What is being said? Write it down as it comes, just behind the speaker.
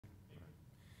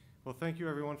Well, thank you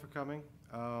everyone for coming.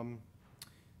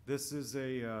 This is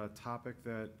a topic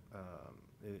that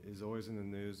is always in the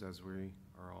news, as we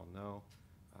all know.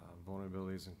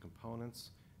 Vulnerabilities and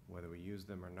components, whether we use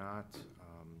them or not,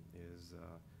 is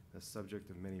the subject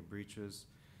of many breaches.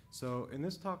 So in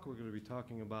this talk, we're going to be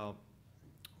talking about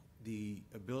the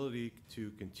ability to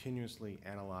continuously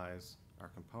analyze our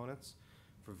components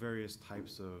for various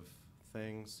types of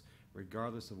things,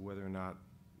 regardless of whether or not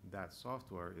that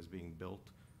software is being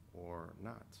built or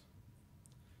not.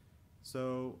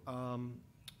 So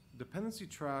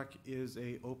Dependency-Track is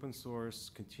an open source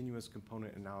continuous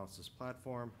component analysis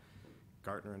platform.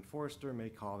 Gartner and Forrester may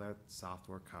call that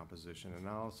software composition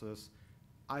analysis.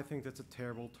 I think that's a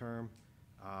terrible term.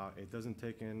 It doesn't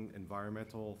take in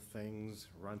environmental things,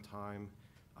 runtime,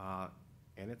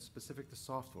 and it's specific to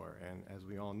software. And as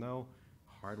we all know,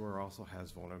 hardware also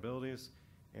has vulnerabilities,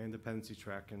 and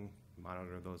Dependency-Track can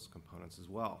monitor those components as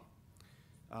well.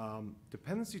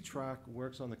 Dependency-Track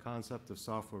works on the concept of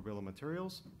software bill of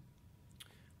materials,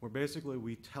 where basically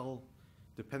we tell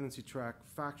Dependency-Track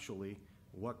factually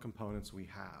what components we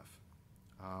have.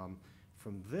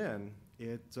 From then,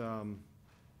 it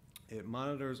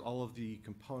monitors all of the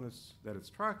components that it's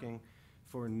tracking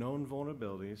for known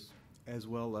vulnerabilities as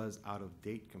well as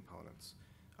out-of-date components.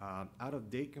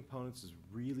 Out-of-date components is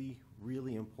really,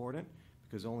 really important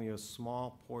because only a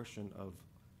small portion of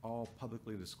all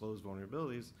publicly disclosed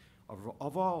vulnerabilities,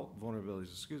 of all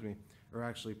vulnerabilities, excuse me, are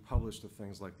actually published to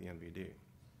things like the NVD.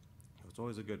 So it's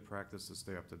always a good practice to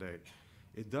stay up to date.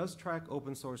 It does track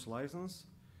open source license.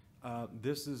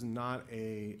 This is not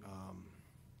a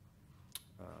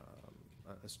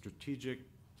strategic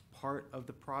part of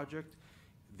the project.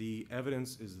 The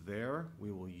evidence is there.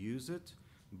 We will use it.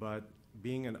 But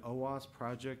being an OWASP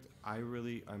project,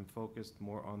 I'm focused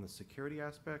more on the security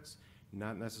aspects,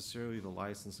 not necessarily the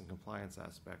license and compliance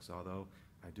aspects, although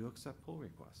I do accept pull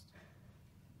requests.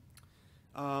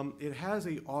 It has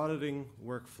an auditing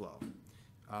workflow,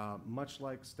 much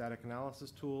like static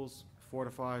analysis tools,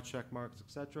 Fortify, checkmarks,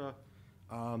 etc.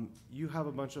 You have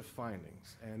a bunch of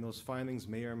findings, and those findings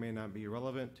may or may not be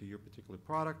relevant to your particular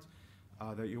product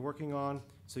that you're working on.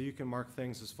 So you can mark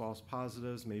things as false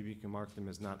positives. Maybe you can mark them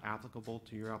as not applicable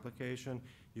to your application.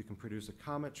 You can produce a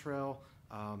comment trail.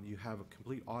 You have a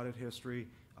complete audit history,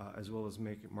 as well as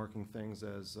marking things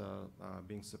as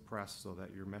being suppressed so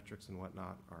that your metrics and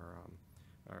whatnot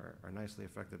are nicely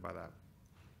affected by that.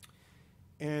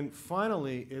 And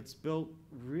finally, it's built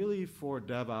really for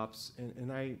DevOps,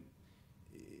 and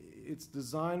it's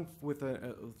designed with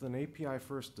an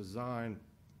API-first design,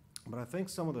 but I think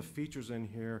some of the features in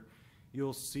here,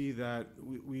 you'll see that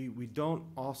we don't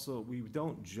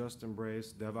just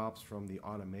embrace DevOps from the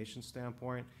automation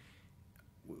standpoint.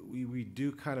 We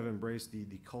do kind of embrace the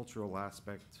cultural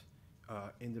aspect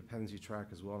in Dependency-Track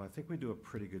as well, and I think we do a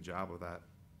pretty good job of that.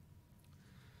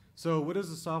 So what is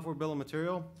the software bill of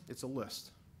material? It's a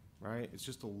list, right? It's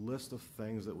just a list of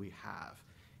things that we have.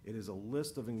 It is a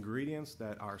list of ingredients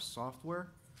that our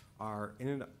software, our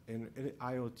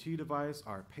IoT device,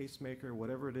 our pacemaker,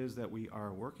 whatever it is that we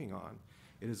are working on,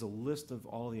 it is a list of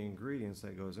all the ingredients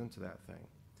that goes into that thing.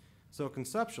 So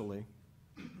conceptually,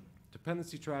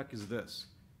 Dependency-Track is this.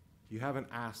 You have an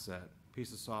asset,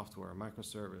 piece of software, a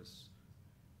microservice,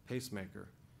 pacemaker.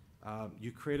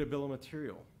 You create a bill of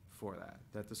material for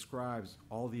that describes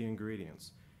all the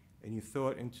ingredients, and you throw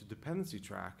it into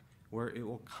Dependency-Track where it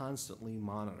will constantly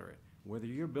monitor it, whether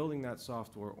you're building that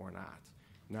software or not.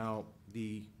 Now,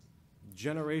 the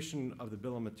generation of the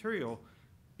bill of material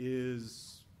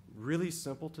is really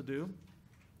simple to do.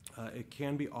 It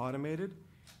can be automated,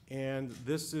 and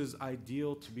this is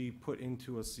ideal to be put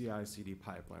into a CI/CD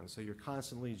pipeline. So you're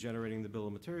constantly generating the bill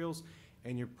of materials,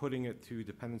 and you're putting it to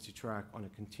Dependency-Track on a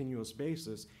continuous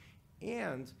basis,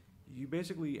 and you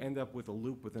basically end up with a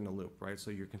loop within a loop, right?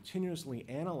 So you're continuously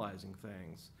analyzing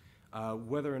things,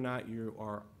 whether or not you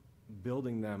are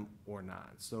building them or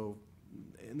not. So,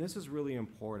 and this is really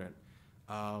important.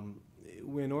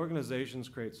 When organizations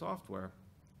create software,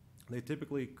 they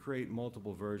typically create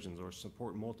multiple versions or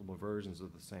support multiple versions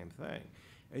of the same thing.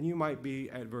 And you might be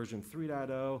at version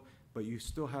 3.0, but you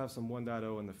still have some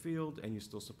 1.0 in the field, and you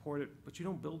still support it, but you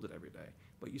don't build it every day.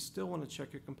 But you still want to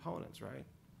check your components, right?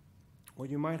 Or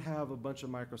you might have a bunch of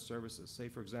microservices. Say,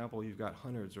 for example, you've got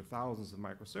hundreds or thousands of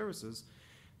microservices.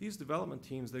 These development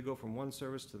teams, they go from one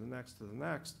service to the next to the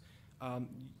next.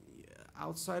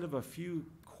 Outside of a few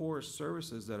core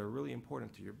services that are really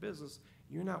important to your business,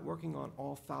 you're not working on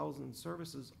all 1,000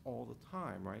 services all the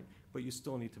time, right? But you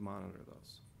still need to monitor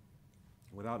those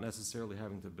without necessarily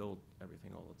having to build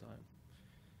everything all the time.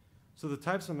 So the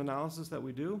types of analysis that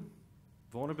we do,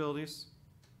 vulnerabilities,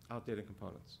 outdated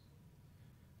components.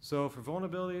 So for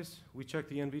vulnerabilities, we check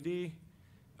the NVD.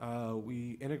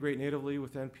 We integrate natively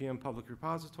with NPM Public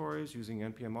Repositories using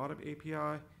NPM Audit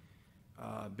API.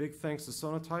 Big thanks to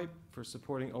Sonatype for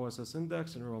supporting OSS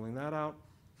Index and rolling that out.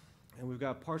 And we've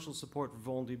got partial support for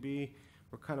VulnDB.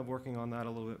 We're kind of working on that a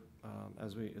little bit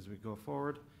as we go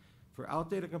forward. For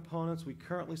outdated components, we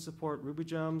currently support Ruby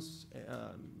gems.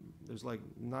 There's like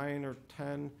 9 or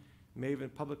 10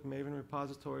 public Maven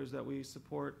repositories that we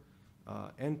support.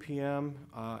 NPM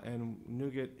and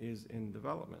NuGet is in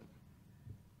development.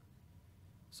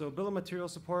 So bill of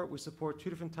materials support, we support 2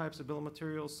 different types of bill of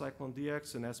materials,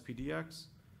 CycloneDX and SPDX.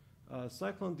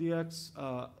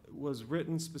 CycloneDX was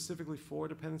written specifically for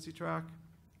Dependency-Track.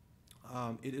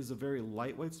 It is a very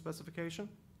lightweight specification.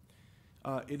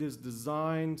 It is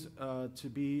designed to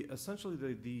be essentially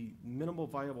the minimal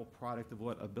viable product of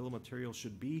what a bill of materials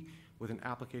should be with an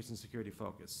application security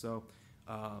focus. So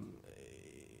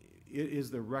it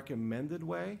is the recommended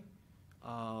way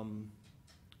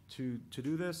to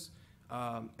do this.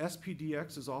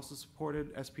 SPDX is also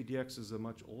supported. SPDX is a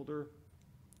much older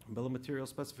bill of materials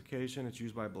specification. It's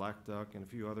used by Black Duck and a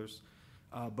few others.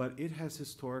 But it has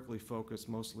historically focused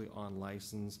mostly on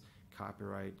license,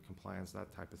 copyright, compliance,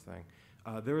 that type of thing.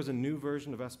 There is a new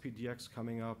version of SPDX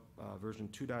coming up, version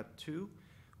 2.2,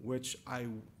 which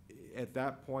at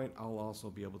that point, I'll also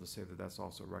be able to say that that's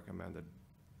also recommended.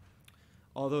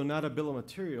 Although not a bill of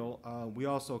material, we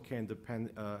also can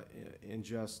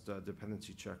ingest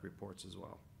dependency check reports as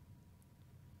well.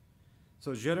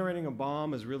 So generating a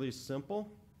BOM is really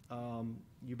simple.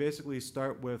 You basically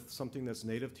start with something that's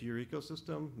native to your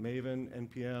ecosystem, Maven,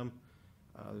 NPM.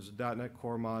 There's a .NET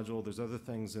Core module. There's other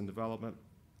things in development.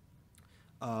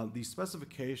 The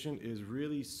specification is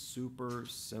really super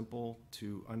simple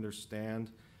to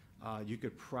understand. You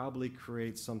could probably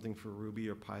create something for Ruby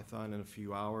or Python in a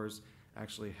few hours,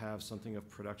 actually have something of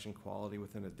production quality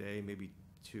within a day, maybe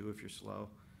 2 if you're slow.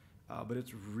 But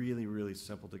it's really, really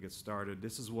simple to get started.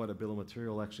 This is what a bill of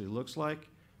material actually looks like.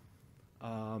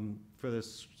 For the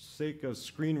sake of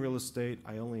screen real estate,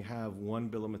 I only have 1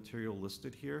 bill of material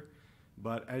listed here.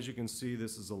 But as you can see,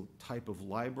 this is a type of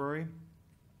library.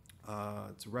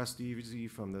 It's REST easy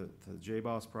from the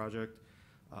JBoss project.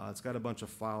 It's got a bunch of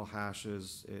file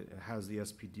hashes. It has the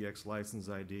SPDX license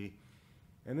ID.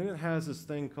 And then it has this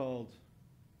thing called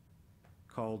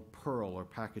Perl, or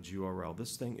package URL.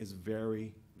 This thing is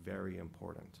very, very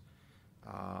important.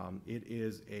 It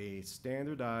is a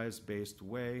standardized based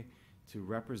way to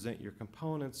represent your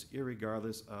components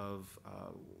irregardless of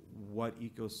what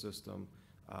ecosystem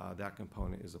that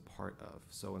component is a part of.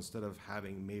 So instead of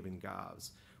having Maven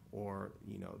govs or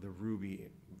the Ruby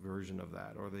version of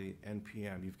that or the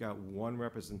NPM, you've got one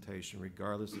representation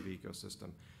regardless of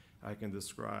ecosystem. I can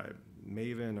describe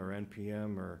Maven or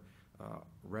NPM or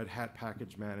Red Hat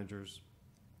package managers,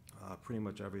 pretty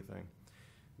much everything.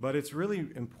 But it's really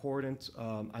important.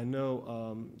 I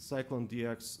know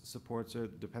CycloneDX supports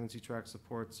it, Dependency-Track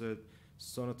supports it,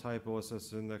 Sonatype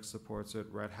OSS Index supports it,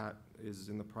 Red Hat is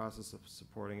in the process of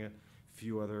supporting it, a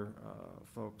few other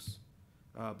folks.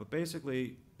 But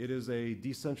basically, it is a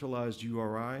decentralized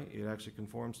URI. It actually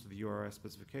conforms to the URI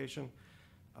specification.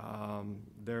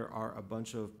 There are a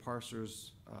bunch of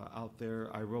parsers out there.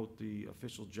 I wrote the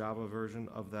official Java version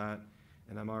of that,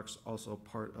 and I'm also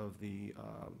part of the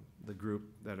group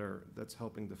that's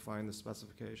helping define the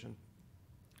specification.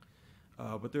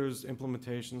 But there's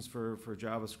implementations for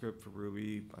JavaScript, for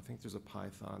Ruby. I think there's a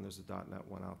Python. There's a .NET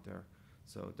one out there.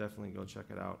 So definitely go check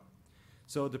it out.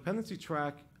 So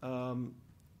Dependency-Track,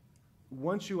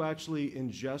 once you actually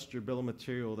ingest your bill of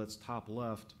material that's top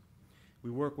left, we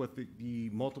work with the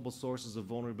multiple sources of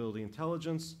vulnerability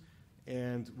intelligence,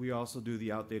 and we also do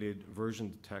the outdated version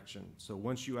detection. So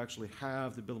once you actually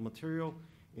have the bill of material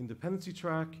in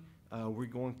Dependency-Track, we're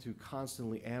going to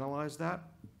constantly analyze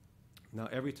that. Now,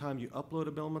 every time you upload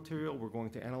a bill of material, we're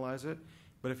going to analyze it.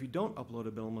 But if you don't upload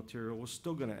a bill of material, we're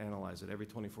still going to analyze it every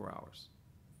 24 hours.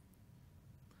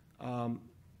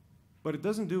 But it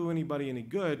doesn't do anybody any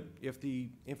good if the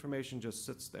information just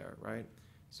sits there, right?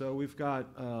 So we've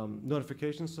got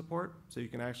notification support, so you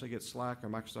can actually get Slack or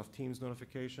Microsoft Teams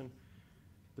notification.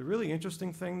 The really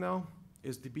interesting thing, though,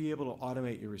 is to be able to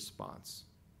automate your response.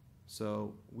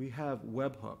 So we have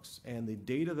webhooks, and the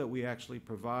data that we actually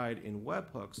provide in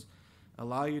webhooks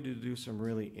allow you to do some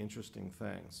really interesting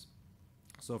things.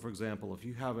 So for example, if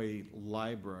you have a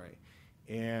library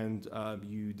and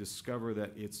you discover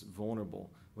that it's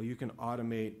vulnerable, well, you can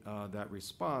automate that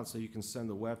response, so you can send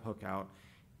the webhook out,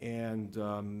 and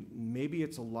maybe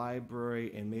it's a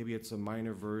library and maybe it's a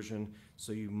minor version,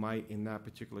 so you might, in that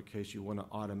particular case, you want to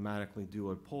automatically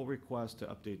do a pull request to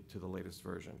update to the latest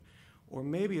version. Or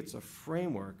maybe it's a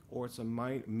framework, or it's a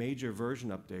major version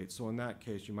update. So in that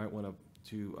case, you might want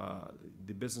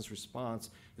the business response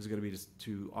is going to be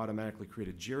to automatically create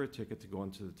a JIRA ticket to go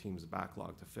into the team's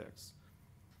backlog to fix.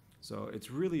 So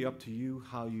it's really up to you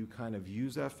how you kind of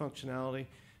use that functionality,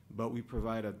 but we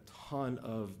provide a ton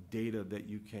of data that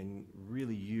you can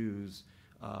really use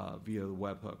via the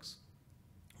webhooks.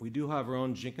 We do have our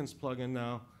own Jenkins plugin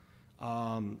now,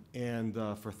 and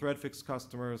for ThreadFix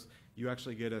customers, you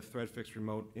actually get a ThreadFix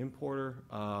remote importer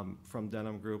from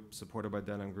Denim Group, supported by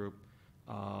Denim Group.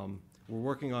 We're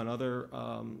working on other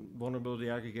vulnerability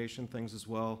aggregation things as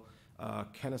well.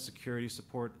 Kenna security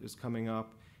support is coming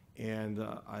up, and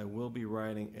I will be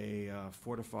writing a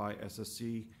Fortify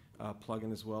SSC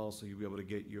plugin as well, so you'll be able to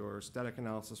get your static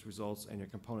analysis results and your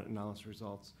component analysis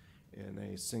results in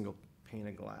a single pane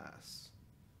of glass.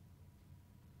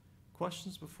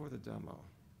 Questions before the demo?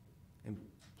 And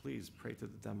please pray to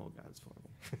the demo guides for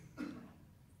me.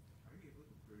 Are you able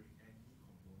to query any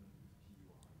component with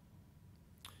PUI?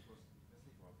 Because let's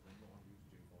say for a vendor I use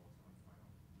JBoss and find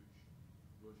out which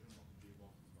version of the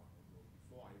JBoss is vulnerable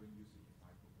before I even use it in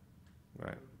my program.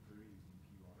 Right. To query using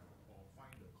PUI or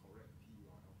find the correct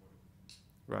PUI of whatever.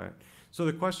 Right. So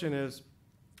the question is,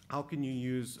 how can you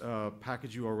use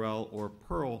package URL or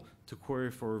Perl to query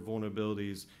for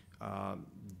vulnerabilities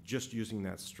just using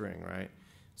that string, right?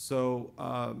 So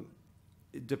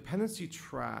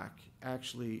Dependency-Track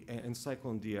actually, and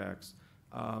CycloneDX,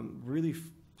 really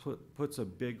puts a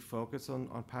big focus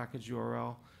on package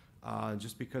URL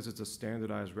just because it's a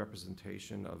standardized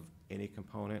representation of any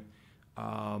component.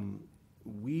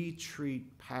 We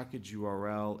treat package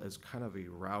URL as kind of a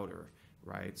router,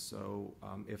 right? So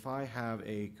if I have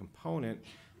a component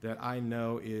that I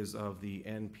know is of the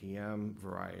NPM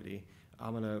variety,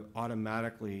 I'm going to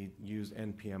automatically use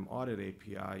NPM Audit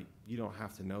API. You don't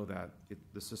have to know that.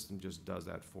 The system just does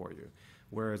that for you.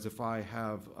 Whereas if I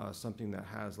have something that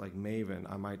has like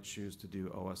Maven, I might choose to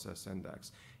do OSS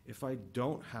Index. If I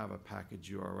don't have a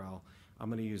package URL, I'm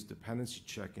going to use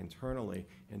Dependency-Check internally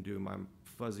and do my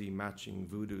fuzzy matching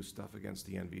voodoo stuff against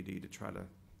the NVD to try to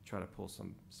pull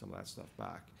some of that stuff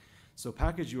back. So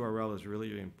package URL is really,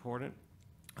 really important.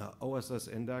 OSS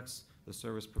Index, the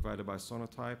service provided by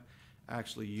Sonatype,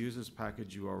 actually uses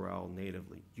package URL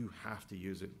natively. You have to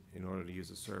use it in order to use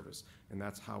the service, and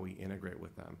that's how we integrate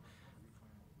with them.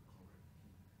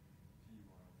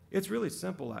 It's really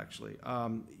simple, actually.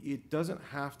 It doesn't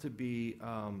have to be,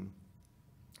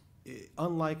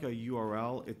 unlike a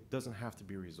URL, it doesn't have to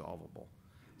be resolvable.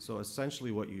 So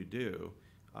essentially what you do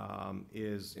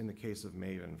is, in the case of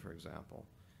Maven, for example,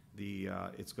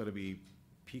 it's going to be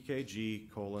PKG :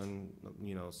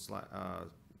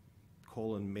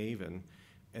 Maven,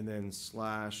 and then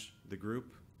 / the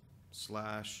group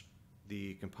 /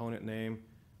 the component name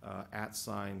 @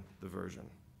 the version.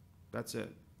 That's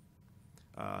it.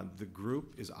 The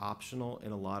group is optional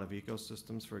in a lot of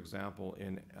ecosystems. For example,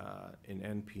 in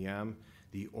NPM,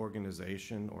 the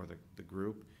organization or the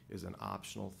group is an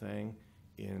optional thing.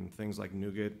 In things like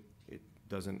NuGet, it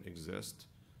doesn't exist,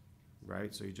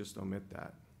 right? So you just omit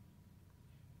that.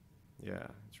 Yeah,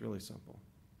 it's really simple.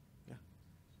 Yeah.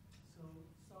 So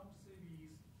some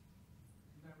cities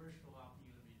never show up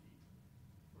in the VD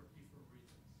for different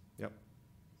reasons. Yep.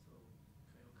 So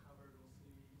can you cover those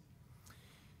cities?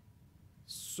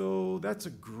 So that's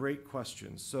a great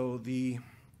question. So the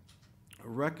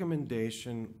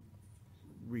recommendation,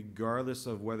 regardless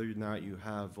of whether or not you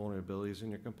have vulnerabilities in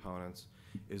your components,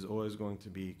 is always going to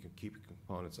be keep your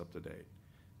components up to date.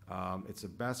 It's a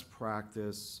best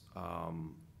practice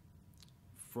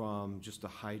from just a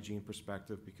hygiene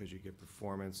perspective because you get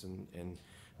performance and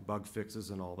bug fixes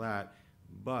and all that.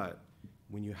 But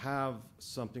when you have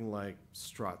something like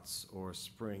struts or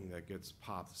Spring that gets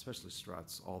popped, especially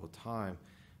struts all the time,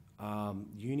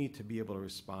 you need to be able to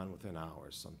respond within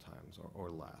hours sometimes or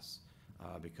less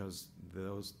because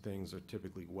those things are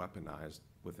typically weaponized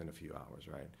within a few hours,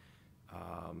 right?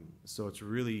 So it's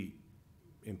really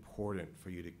important for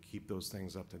you to keep those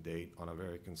things up to date on a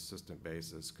very consistent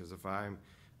basis, because if I'm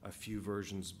a few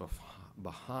versions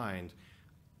behind,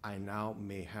 I now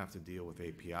may have to deal with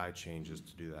API changes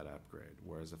to do that upgrade.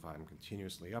 Whereas if I'm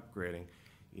continuously upgrading,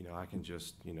 I can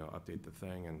just, update the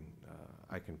thing and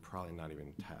I can probably not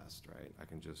even test, right? I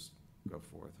can just go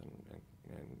forth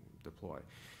and deploy.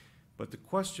 But the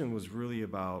question was really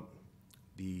about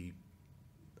the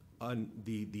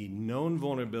known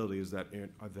vulnerabilities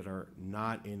that are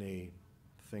not in a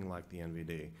thing like the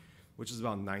NVD, which is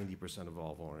about 90% of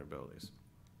all vulnerabilities.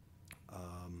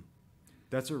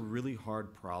 That's a really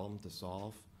hard problem to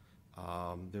solve.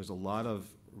 There's a lot of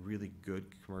really good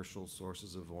commercial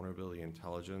sources of vulnerability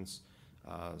intelligence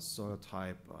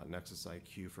Sonatype, Nexus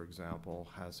IQ, for example,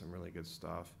 has some really good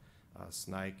stuff.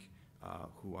 Snike,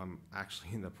 who I'm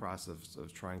actually in the process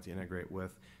of trying to integrate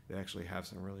with, they actually have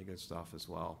some really good stuff as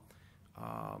well.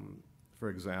 For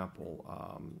example,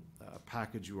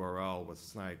 package URL with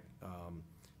Snike,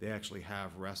 they actually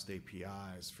have REST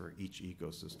APIs for each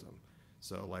ecosystem.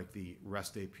 So like the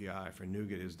REST API for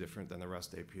NuGet is different than the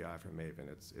REST API for Maven.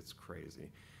 It's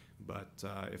crazy. But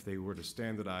if they were to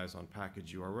standardize on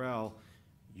package URL,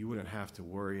 you wouldn't have to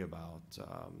worry about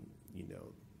you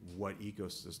know, what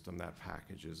ecosystem that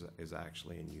package is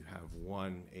actually, and you have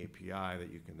one API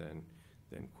that you can then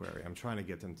query. I'm trying to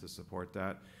get them to support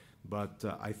that. But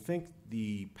I think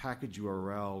the package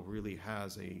URL really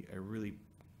has a really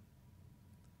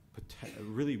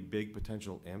big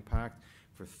potential impact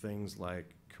for things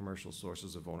like commercial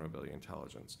sources of vulnerability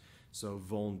intelligence. So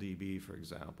VulnDB, for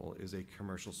example, is a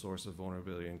commercial source of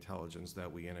vulnerability intelligence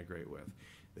that we integrate with.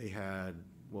 They had,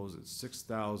 what was it,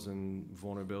 6,000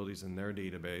 vulnerabilities in their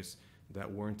database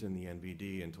that weren't in the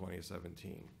NBD in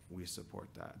 2017. We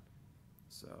support that.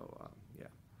 So, yeah,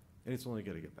 and it's only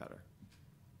going to get better.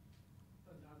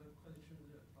 Another question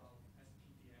about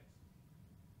SPDX.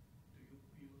 Do you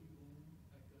build your own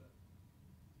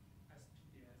like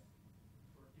SPDX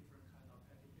for different kind of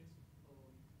packages, or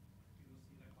do you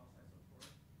see like outside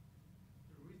support?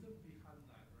 The reason behind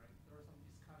that, right? There are some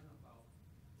discussion about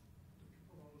do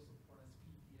people want to support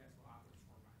SPDX or other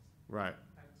formats, Right,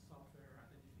 like software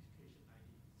identification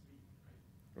ID3,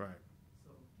 right? right.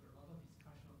 So there are a lot of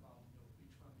discussion about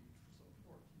which one you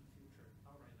support in the future,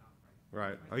 not right now,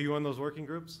 right? Right. Are you on those working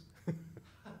groups? There-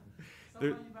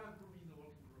 Somebody back group in the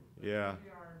working group. But Yeah. We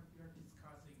are discussing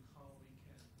how we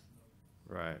can,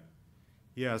 Right.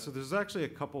 Yeah, so there's actually a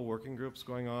couple working groups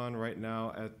going on right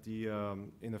now at the,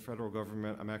 in the federal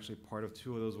government. I'm actually part of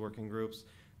 2 of those working groups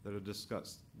that are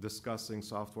discussing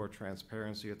software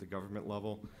transparency at the government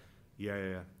level.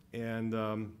 Yeah. And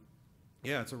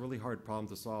yeah, it's a really hard problem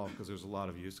to solve because there's a lot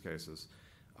of use cases.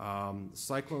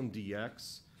 Cyclone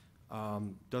DX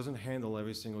doesn't handle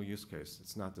every single use case.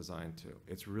 It's not designed to.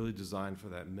 It's really designed for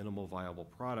that minimal viable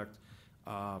product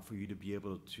for you to be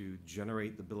able to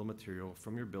generate the bill of material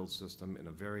from your build system in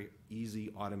a very easy,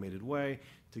 automated way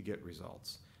to get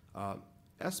results.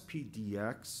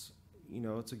 SPDX, you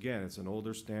know, it's an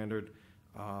older standard.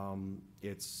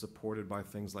 It's supported by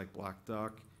things like Black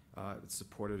Duck. It's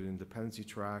supported in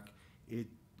Dependency-Track. It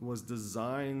was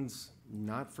designed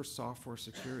not for software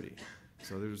security.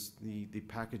 So there's the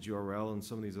package URL and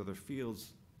some of these other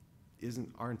fields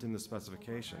aren't in the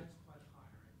specification. quite high,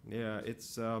 right? Yeah,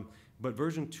 it's but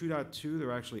version 2.2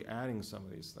 they're actually adding some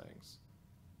of these things.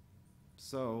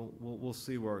 So we'll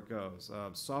see where it goes.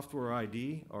 Software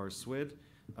ID or SWID,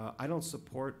 I don't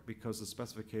support because the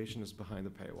specification is behind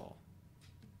the paywall.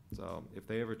 So if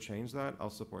they ever change that, I'll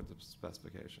support the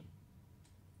specification.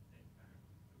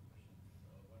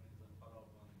 One is a follow-up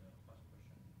on the first question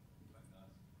I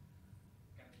asked.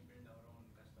 Can we build our own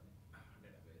custom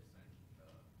database and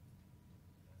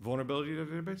Vulnerability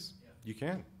database? Yeah. You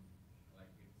can. like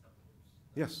it supports?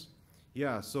 Yes.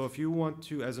 Yeah, so if you want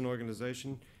to, as an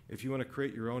organization, if you want to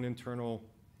create your own internal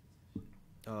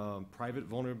private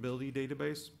vulnerability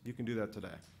database, you can do that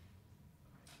today.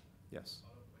 Yes.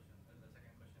 Follow-up question. And the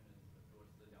second question is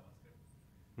towards the JavaScript.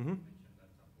 Mm-hmm. You mentioned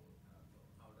that support. So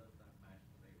how does that match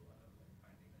to the URL, like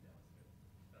finding the JavaScript,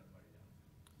 third-party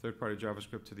JavaScript? Third-party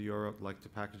JavaScript to the URL, like to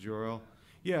package URL.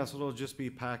 Yeah, so it'll just be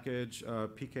package,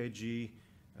 PKG.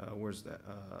 Where's that?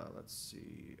 Let's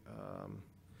see.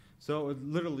 So it would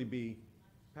literally be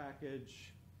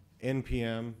package,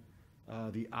 NPM,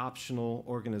 the optional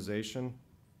organization.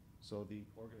 So the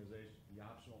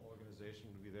optional organization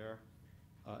would be there.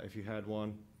 If you had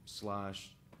one,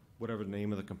 / whatever the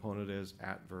name of the component is,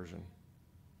 @version.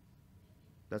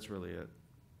 That's really it.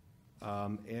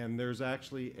 And there's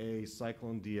actually a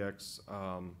Cyclone DX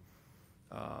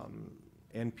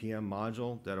NPM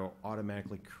module that will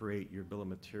automatically create your bill of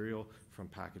material from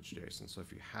package JSON. So if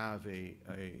you have a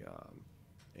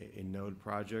node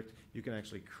project, you can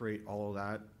actually create all of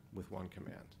that with one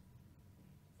command.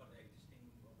 For the existing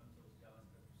open source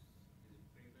JavaScript, is it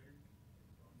pre-built?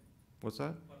 What's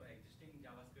that? For the existing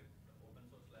JavaScript open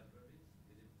source libraries,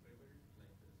 is it pre-built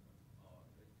like this one, or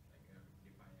it's like you have to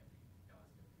define every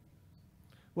JavaScript you use?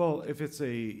 Well, if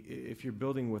you're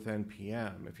building with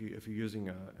NPM, if you're using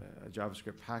a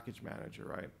JavaScript package manager,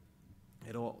 right,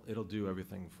 it'll do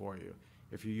everything for you.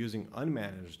 If you're using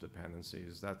unmanaged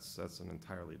dependencies, that's an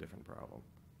entirely different problem.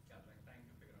 Yeah, like trying to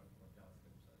figure out what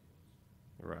JavaScripts are used.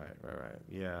 Right.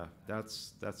 Yeah,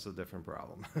 that's a different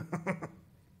problem. Actually,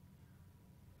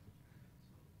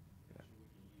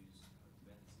 we can use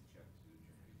Dependency-Track to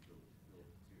generate build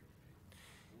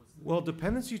Well,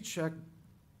 dependency check,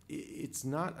 it's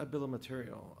not a bill of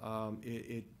material.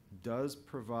 It does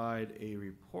provide a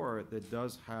report that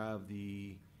does have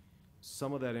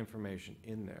some of that information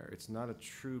in there. It's not a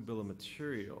true bill of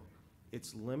material.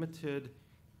 It's limited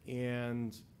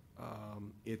and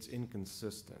it's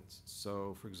inconsistent.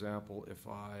 So, for example, if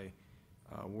I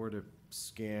were to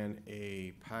scan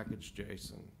a package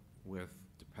JSON with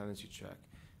dependency check,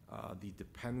 the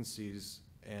dependencies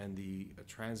and the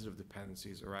transitive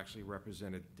dependencies are actually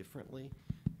represented differently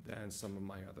than some of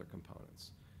my other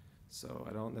components. So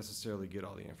I don't necessarily get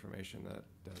all the information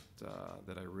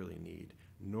that I really need,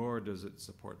 nor does it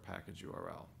support package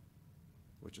URL,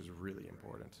 which is really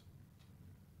important.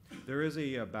 There is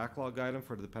a backlog item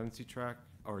for the dependency track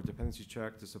or dependency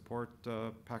check to support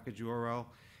package URL,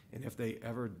 and if they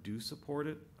ever do support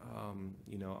it,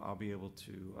 you know, I'll be able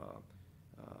to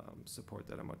support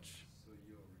that a much. So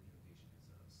your recommendation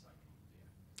is a cycle,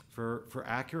 yeah. For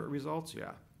accurate results,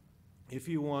 yeah. If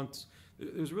you want,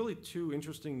 there's really two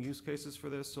interesting use cases for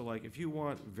this. So like if you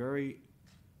want very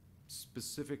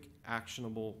specific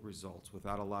actionable results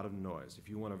without a lot of noise, if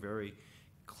you want a very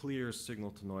clear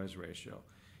signal to noise ratio,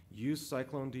 use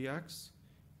CycloneDX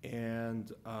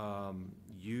and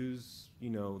use, you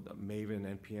know, the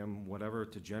Maven, NPM, whatever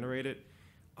to generate it,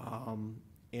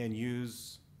 and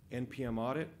use NPM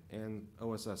audit and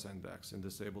OSS index and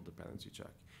disable dependency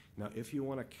check. Now, if you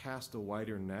want to cast a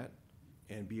wider net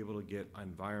and be able to get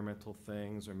environmental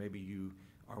things, or maybe you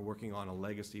are working on a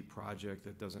legacy project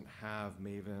that doesn't have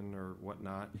Maven or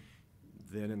whatnot,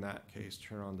 then in that case,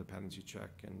 turn on dependency check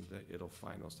and it'll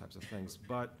find those types of things,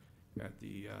 but at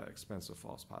the expense of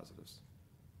false positives.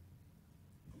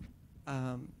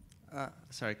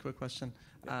 Sorry, quick question.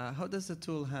 How does the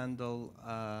tool handle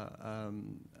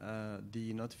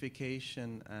the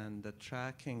notification and the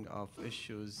tracking of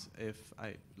issues if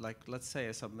let's say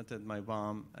I submitted my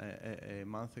BOM a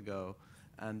month ago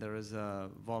and there is a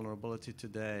vulnerability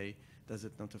today, does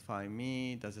it notify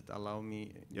me? Does it allow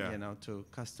me, you know, to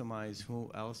customize who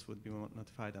else would be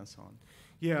notified and so on?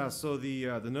 Yeah, so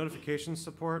the notification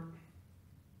support,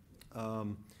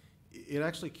 it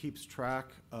actually keeps track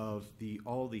of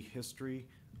all the history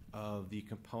of the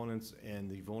components and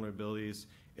the vulnerabilities.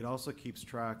 It also keeps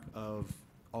track of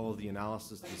all of the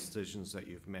analysis decisions that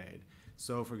you've made.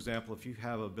 So, for example, if you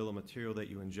have a bill of material that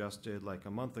you ingested like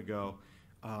a month ago,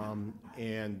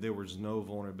 and there was no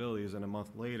vulnerabilities, and a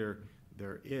month later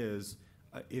there is,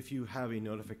 if you have a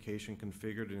notification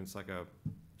configured, and it's like a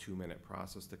 2-minute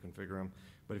process to configure them,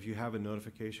 but if you have a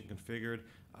notification configured,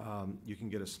 you can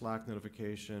get a Slack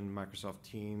notification, Microsoft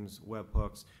Teams,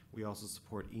 webhooks. We also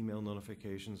support email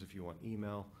notifications if you want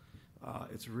email.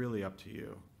 It's really up to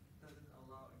you. Does it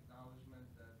allow acknowledgement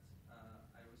that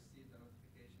I received the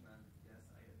notification and yes,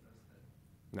 I addressed it?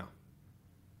 No.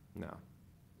 No.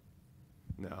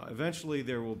 No. Eventually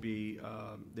there will be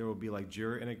like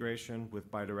Jira integration with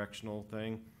bidirectional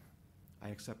thing. I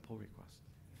accept pull requests.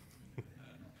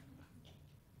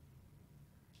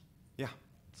 Yeah.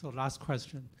 So last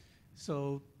question.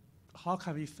 So how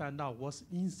can we find out what's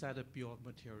inside the bill of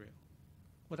material?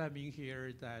 What I mean here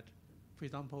is that, for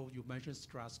example, you mentioned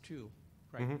Struts 2,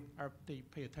 right? Mm-hmm. They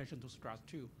pay attention to Struts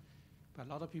 2. But a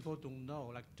lot of people don't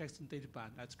know, like JSON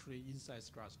databand actually inside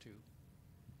Struts 2.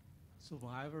 So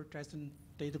whenever JSON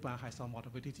databand has some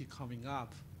vulnerability coming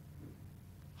up,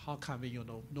 how can we, you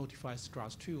know, notify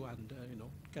Struts 2 and, you know,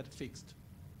 get it fixed?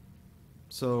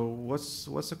 So what's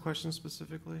the question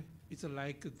specifically? It's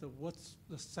like what's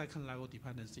the second level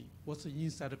dependency? What's the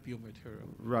inside the bill of material?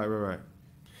 Right.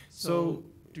 So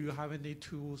do you have any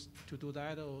tools to do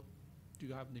that, or do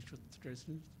you have any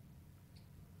suggestions?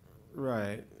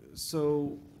 Right.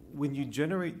 So when you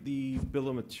generate the bill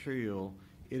of material,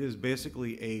 it is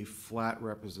basically a flat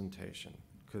representation,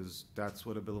 because that's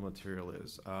what a bill of material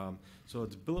is. So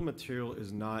its bill of material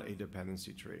is not a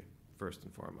dependency tree, first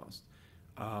and foremost.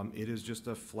 It is just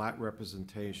a flat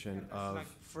representation of like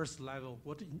first level,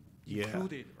 what yeah,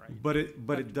 included, right?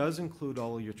 But it does include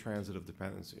all of your transitive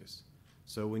dependencies.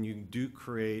 So when you do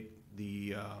create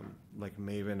the like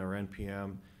Maven or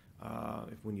NPM,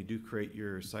 when you do create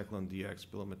your CycloneDX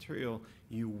bill of material,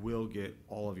 you will get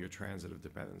all of your transitive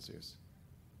dependencies.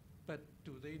 But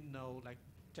do they know, like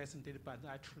JSON databand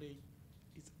actually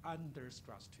is under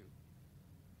Struts 2?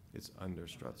 It's under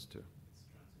Struts 2.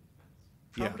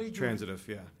 Probably yeah, transitive,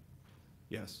 yeah.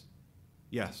 Yes.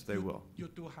 Yes, they will. You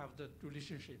do have the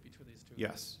relationship between these two?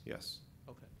 Yes.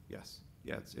 Okay. Yes.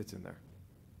 Yeah, it's in there.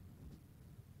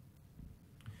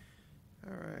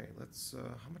 All right, let's,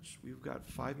 how much, we've got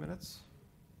 5 minutes?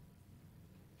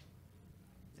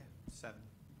 Yeah, 7.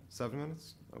 7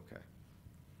 minutes? Okay.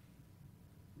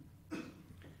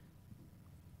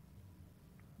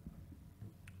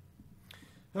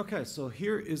 Okay, so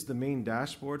here is the main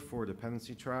dashboard for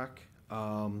Dependency-Track.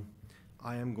 I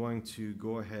am going to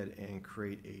go ahead and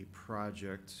create a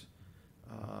project.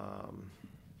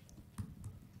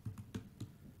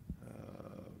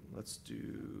 Let's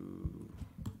do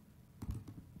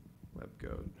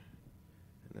WebGoat.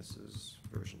 And this is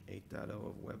version 8.0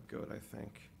 of WebGoat, I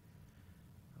think.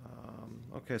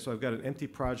 Okay, so I've got an empty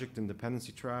project in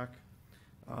Dependency-Track.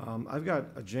 I've got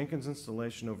a Jenkins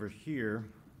installation over here,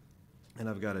 and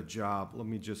I've got a job. Let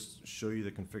me just show you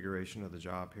the configuration of the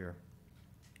job here.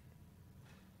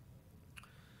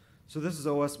 So this is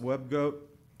OS WebGoat.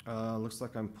 Looks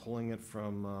like I'm pulling it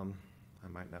from, I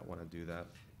might not want to do that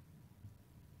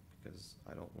because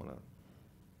I don't want to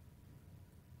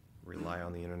rely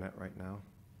on the internet right now.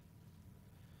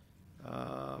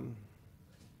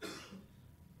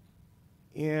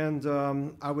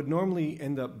 I would normally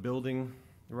end up building,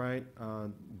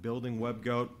 building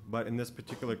WebGoat, but in this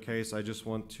particular case, I just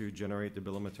want to generate the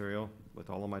bill of material with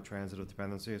all of my transitive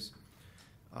dependencies.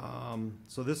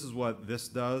 So this is what this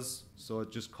does. So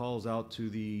it just calls out to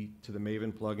the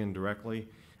Maven plugin directly.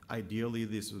 Ideally,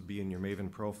 this would be in your Maven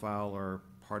profile or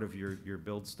part of your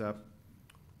build step.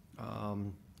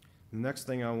 The next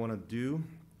thing I want to do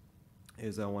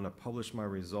is I want to publish my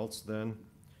results then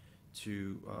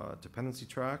to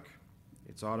Dependency-Track.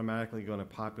 It's automatically going to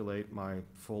populate my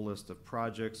full list of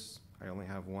projects. I only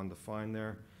have one to find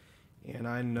there. And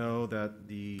I know that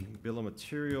the bill of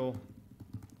material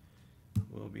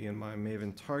will be in my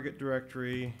Maven target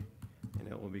directory, and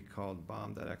it will be called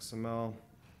bomb.xml.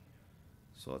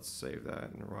 So let's save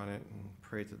that and run it and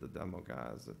pray to the demo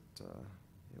guys that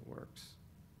it works.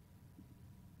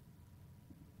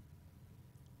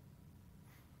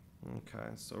 Okay,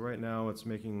 so right now it's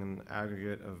making an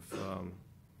aggregate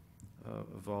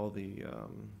of all the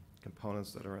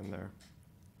components that are in there.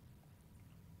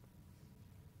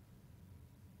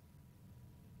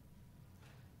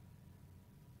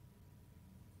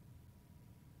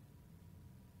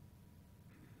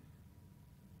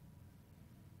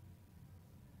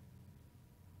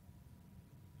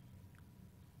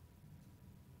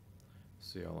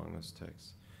 See how long this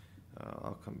takes.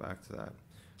 I'll come back to that.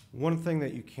 One thing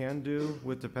that you can do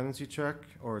with Dependency-Track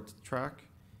or Track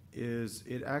is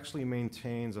it actually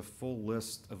maintains a full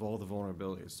list of all the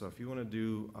vulnerabilities. So if you want to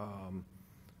do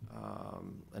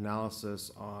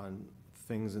analysis on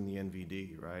things in the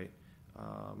NVD, right?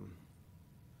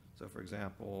 So for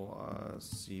example,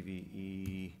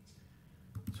 CVE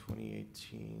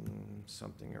 2018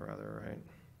 something or other, right?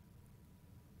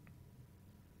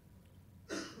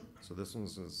 So this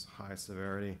one's is high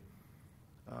severity.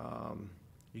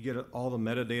 You get all the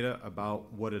metadata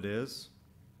about what it is,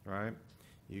 right?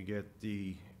 You get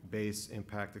the base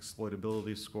impact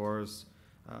exploitability scores,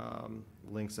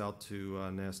 links out to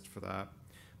NIST for that.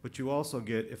 But you also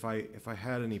get, if I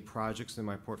had any projects in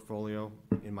my portfolio,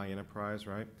 in my enterprise,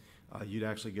 right? You'd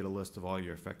actually get a list of all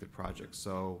your affected projects.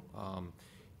 So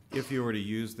if you were to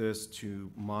use this to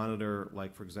monitor,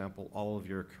 like for example, all of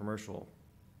your commercial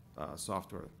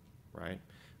software, right?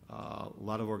 A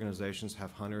lot of organizations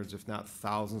have hundreds, if not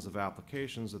thousands of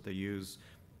applications that they use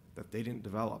that they didn't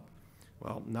develop.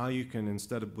 Well, now you can,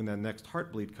 instead of when that next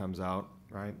Heartbleed comes out,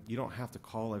 right, you don't have to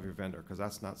call every vendor because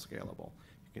that's not scalable.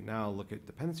 You can now look at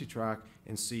Dependency-Track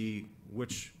and see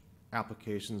which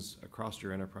applications across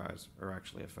your enterprise are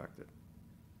actually affected.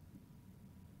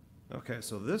 Okay,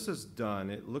 so this is done.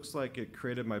 It looks like it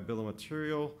created my bill of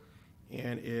material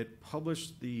and it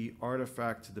published the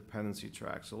artifact to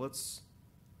Dependency-Track. So let's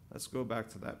go back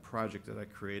to that project that I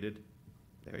created.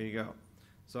 There you go.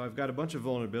 So I've got a bunch of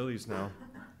vulnerabilities now.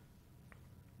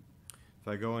 If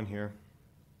I go in here,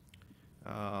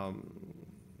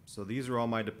 so these are all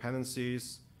my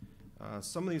dependencies.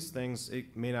 Some of these things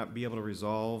it may not be able to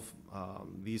resolve.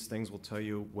 These things will tell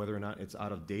you whether or not it's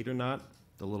out of date or not.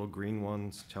 The little green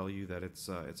ones tell you that it's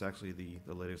actually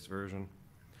the latest version.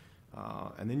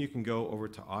 And then you can go over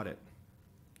to audit.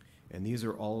 And these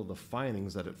are all of the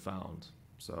findings that it found.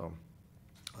 So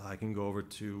I can go over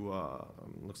to,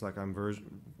 looks like I'm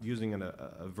using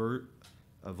a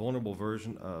vulnerable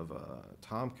version of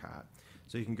Tomcat.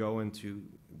 So you can go into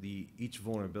each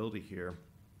vulnerability here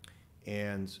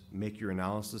and make your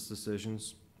analysis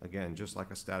decisions. Again, just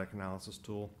like a static analysis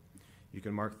tool. You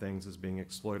can mark things as being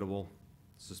exploitable,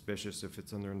 suspicious if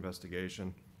it's under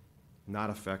investigation, not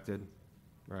affected,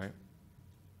 right?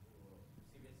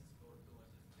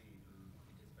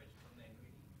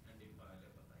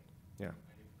 Yeah.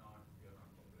 And if not, you're not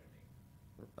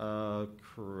populating.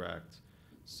 Correct.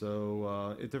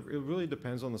 So it really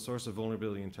depends on the source of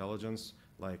vulnerability intelligence,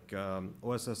 like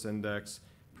OSS Index,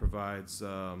 provides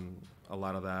a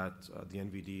lot of that. The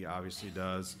NVD obviously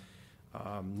does.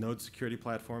 Node Security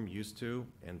Platform used to,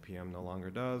 NPM no longer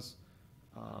does.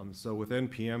 So with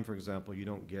NPM, for example, you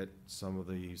don't get some of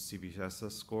the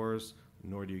CVSS scores,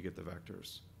 nor do you get the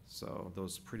vectors. So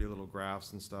those pretty little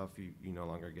graphs and stuff you no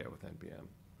longer get with NPM.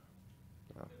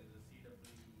 There is a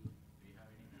CWE. Do you have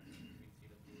any connection between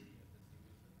CWE and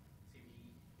the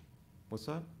CVE? What's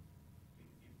that?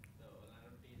 If the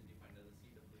vulnerability is defined as a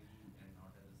CWE and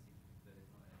not as a there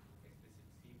is no explicit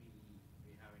CVE,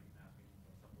 do you have any mapping or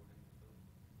supporting those?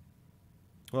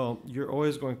 Well, you're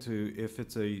always going to, if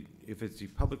it's a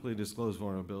publicly disclosed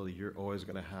vulnerability, you're always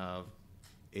going to have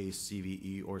a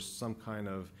CVE or some kind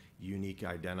of unique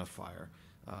identifier.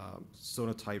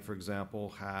 Sonatype, for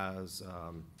example, has,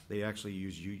 they actually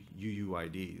use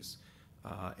UUIDs.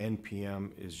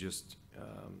 NPM is just,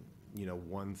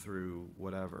 1 through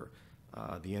whatever.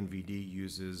 The NVD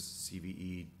uses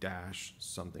CVE dash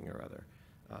something or other.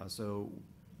 So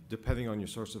depending on your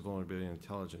source of vulnerability and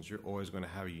intelligence, you're always going to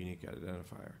have a unique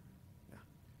identifier. Yeah.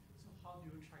 So how do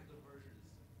you track the versions?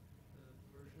 The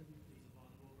version is a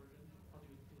vulnerable version. How do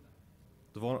you do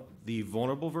that? The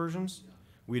vulnerable versions,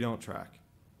 we don't track.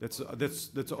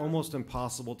 That's almost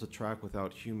impossible to track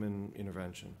without human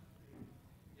intervention.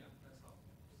 Yeah, that's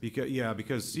how.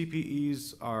 Because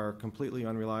CPEs are completely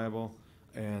unreliable,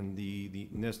 and the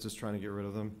NIST is trying to get rid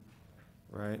of them,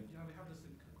 right? Yeah, we have the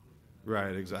same conclusion.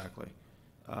 Right, exactly.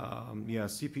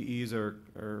 CPEs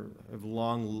have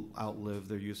long outlived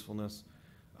their usefulness.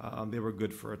 They were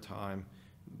good for a time,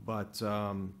 but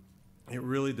it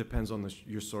really depends on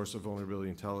your source of vulnerability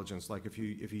intelligence. Like if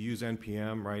you use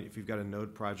NPM, right? If you've got a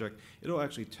node project, it'll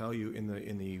actually tell you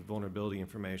in the vulnerability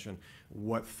information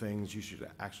what things you should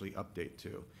actually update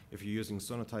to. If you're using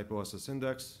Sonatype OSS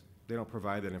Index, they don't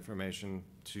provide that information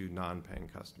to non-paying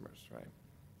customers, right?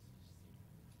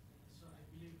 So I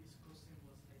believe this question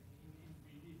was like in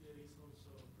NVD there is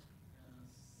also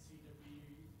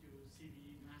CWE to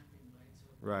CVE mapping, right?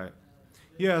 So, Right.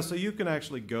 Yeah, so you can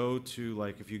actually go to,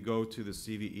 like, if you go to the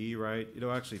CVE, right,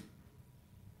 it'll actually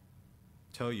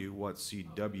tell you what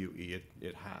CWE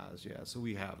it has. Yeah, so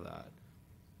we have that.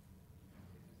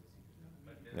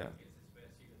 But there Yeah. are cases where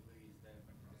CWE is there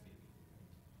but not CVE.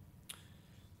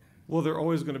 Well, they're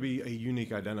always going to be a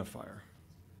unique identifier,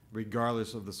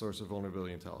 regardless of the source of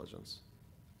vulnerability intelligence.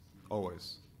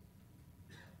 Always.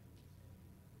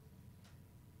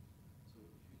 So if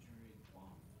you generate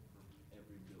bomb for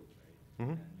every build, right?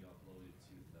 Mhm. And you upload it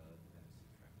to the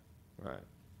Dependency-Track, Right.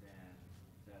 then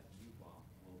that new bomb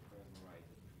will override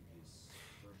the previous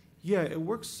version. Yeah, it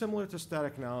works similar to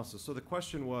static analysis. So the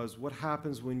question was, what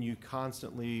happens when you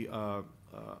constantly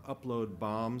upload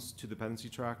bombs to the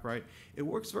Dependency-Track, right? It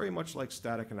works very much like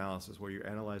static analysis, where you're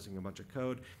analyzing a bunch of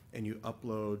code and you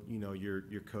upload,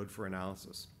 your code for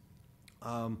analysis.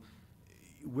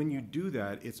 When you do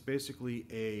that, it's basically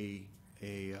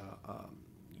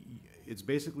it's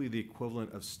basically the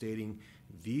equivalent of stating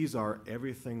these are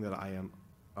everything that I am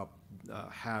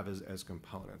have as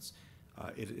components.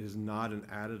 It is not an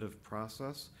additive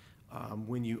process.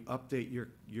 When you update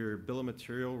your bill of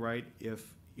material, right,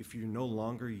 if you're no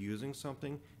longer using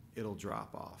something, it'll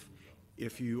drop off.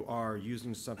 If you are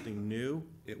using something new,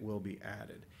 it will be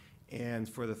added. And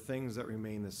for the things that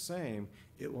remain the same,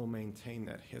 it will maintain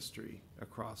that history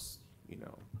across,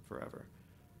 forever,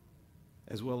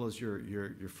 as well as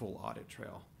your full audit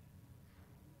trail.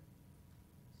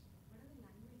 What are the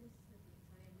languages that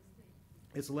sorry, I missed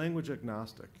it. It's language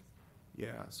agnostic.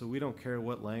 Yeah, so we don't care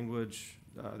what language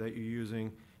that you're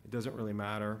using. It doesn't really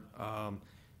matter.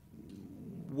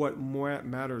 What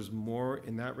matters more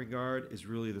in that regard is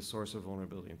really the source of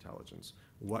vulnerability intelligence.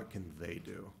 What can they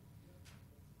do?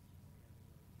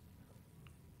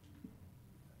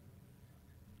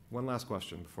 One last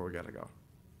question before we gotta go.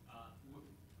 How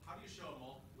do you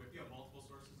show, if you have multiple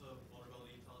sources of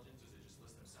vulnerability intelligence, does it just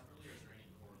list them separately or is there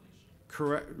any correlation?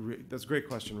 Correct. That's a great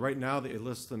question. Right now, it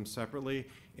lists them separately.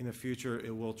 In the future,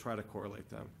 it will try to correlate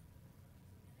them.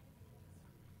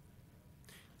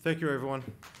 Thank you, everyone.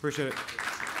 Appreciate it.